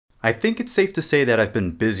I think it's safe to say that I've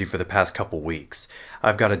been busy for the past couple weeks.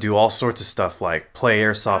 I've got to do all sorts of stuff like play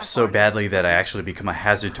Airsoft so badly that I actually become a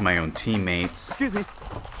hazard to my own teammates. Excuse me.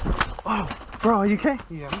 Oh, bro, are you okay?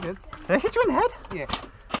 Yeah, I'm good. Did I hit you in the head? Yeah.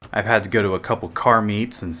 I've had to go to a couple car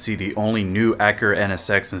meets and see the only new Acura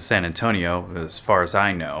NSX in San Antonio, as far as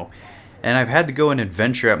I know. And I've had to go and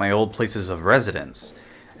adventure at my old places of residence.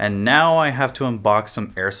 And now I have to unbox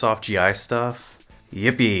some Airsoft GI stuff.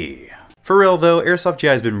 Yippee! For real though, Airsoft GI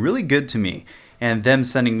has been really good to me, and them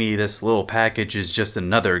sending me this little package is just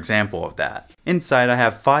another example of that. Inside I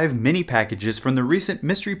have 5 mini packages from the recent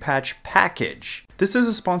mystery patch package. This is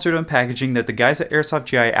a sponsored unpackaging that the guys at Airsoft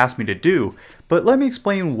GI asked me to do, but let me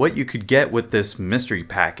explain what you could get with this mystery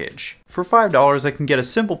package. For $5 I can get a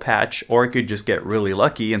simple patch, or I could just get really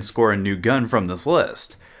lucky and score a new gun from this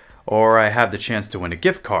list. Or I have the chance to win a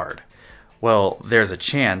gift card. Well, there's a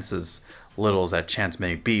chance, as little as that chance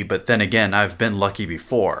may be, but then again, I've been lucky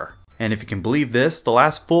before. And if you can believe this, the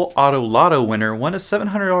last full auto lotto winner won a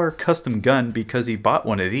 $700 custom gun because he bought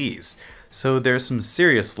one of these. So there's some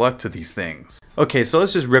serious luck to these things. Okay, so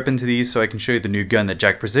let's just rip into these so I can show you the new gun that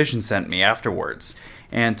Jack Precision sent me afterwards.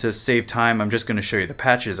 And to save time, I'm just going to show you the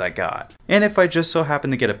patches I got. And if I just so happen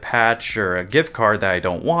to get a patch or a gift card that I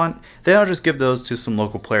don't want, then I'll just give those to some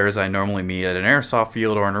local players I normally meet at an airsoft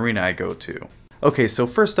field or an arena I go to. Okay, so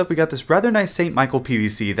first up we got this rather nice St. Michael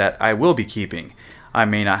PVC that I will be keeping. I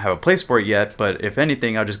may not have a place for it yet, but if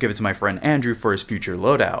anything I'll just give it to my friend Andrew for his future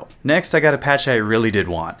loadout. Next I got a patch I really did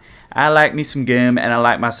want. I like me some gum and I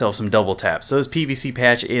like myself some double tap, so this PVC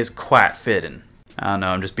patch is quite fitting. I don't know,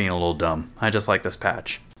 I'm just being a little dumb. I just like this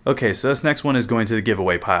patch. Okay, so this next one is going to the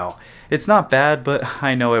giveaway pile. It's not bad, but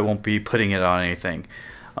I know I won't be putting it on anything.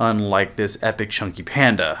 Unlike this epic chunky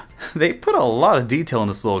panda. They put a lot of detail in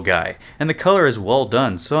this little guy, and the color is well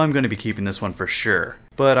done, so I'm going to be keeping this one for sure.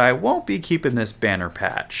 But I won't be keeping this banner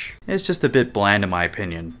patch. It's just a bit bland in my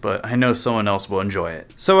opinion, but I know someone else will enjoy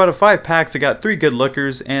it. So out of 5 packs I got 3 good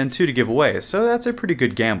lookers and 2 to give away, so that's a pretty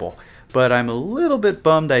good gamble. But I'm a little bit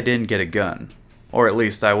bummed I didn't get a gun. Or at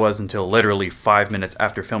least I was until literally 5 minutes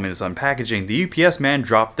after filming this unpackaging, the UPS man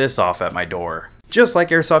dropped this off at my door. Just like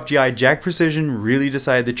Airsoft GI, Jack Precision really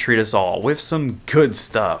decided to treat us all with some good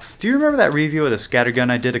stuff. Do you remember that review of the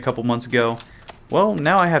scattergun I did a couple months ago? Well,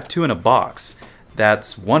 now I have 2 in a box.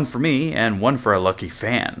 That's 1 for me and 1 for a lucky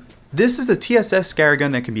fan. This is a TSS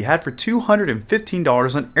scattergun that can be had for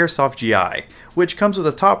 $215 on Airsoft GI, which comes with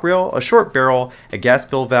a top rail, a short barrel, a gas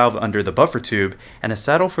fill valve under the buffer tube, and a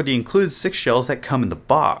saddle for the included 6 shells that come in the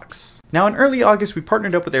box. Now in early August we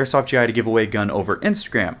partnered up with Airsoft GI to give away a gun over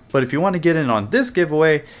Instagram, but if you want to get in on this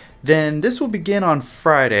giveaway, then this will begin on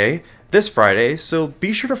this Friday, so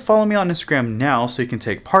be sure to follow me on Instagram now so you can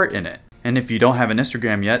take part in it. And if you don't have an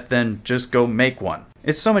Instagram yet, then just go make one.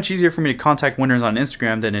 It's so much easier for me to contact winners on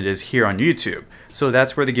Instagram than it is here on YouTube, so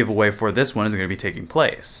that's where the giveaway for this one is going to be taking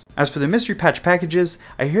place. As for the mystery patch packages,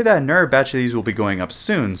 I hear that another batch of these will be going up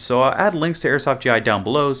soon, so I'll add links to Airsoft GI down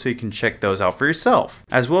below so you can check those out for yourself,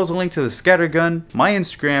 as well as a link to the scattergun, my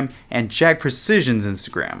Instagram, and Jack Precision's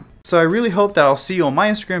Instagram. So I really hope that I'll see you on my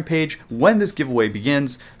Instagram page when this giveaway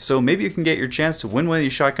begins, so maybe you can get your chance to win one of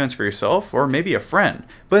these shotguns for yourself, or maybe a friend.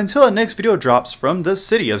 But until the next video drops from the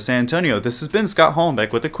city of San Antonio, this has been Scott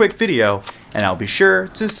Hollenbeck with a quick video, and I'll be sure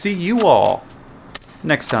to see you all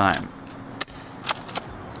next time.